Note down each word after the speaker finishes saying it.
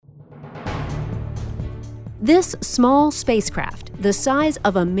This small spacecraft, the size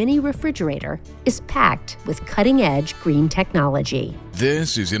of a mini refrigerator, is packed with cutting-edge green technology.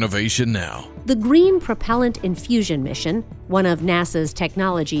 This is Innovation Now. The Green Propellant Infusion mission, one of NASA's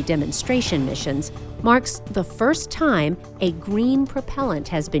technology demonstration missions, marks the first time a green propellant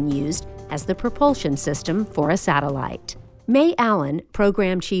has been used as the propulsion system for a satellite. May Allen,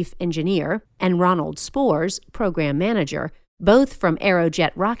 Program Chief Engineer, and Ronald Spores, Program Manager, both from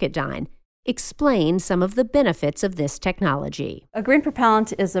Aerojet Rocketdyne, explain some of the benefits of this technology. A green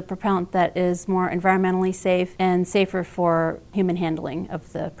propellant is a propellant that is more environmentally safe and safer for human handling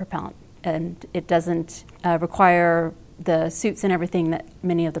of the propellant. And it doesn't require the suits and everything that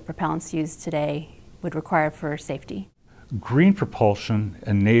many of the propellants used today would require for safety. Green propulsion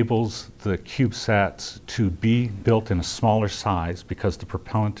enables the CubeSats to be built in a smaller size because the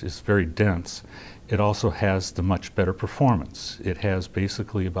propellant is very dense. It also has the much better performance. It has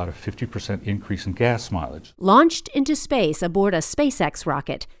basically about a 50% increase in gas mileage. Launched into space aboard a SpaceX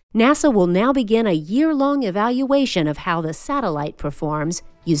rocket, NASA will now begin a year-long evaluation of how the satellite performs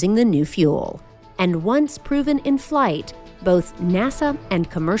using the new fuel. And once proven in flight, both NASA and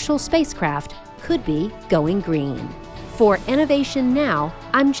commercial spacecraft could be going green. For Innovation Now,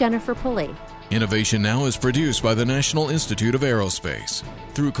 I'm Jennifer Pulley. Innovation Now is produced by the National Institute of Aerospace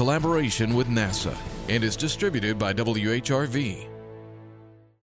through collaboration with NASA and is distributed by WHRV.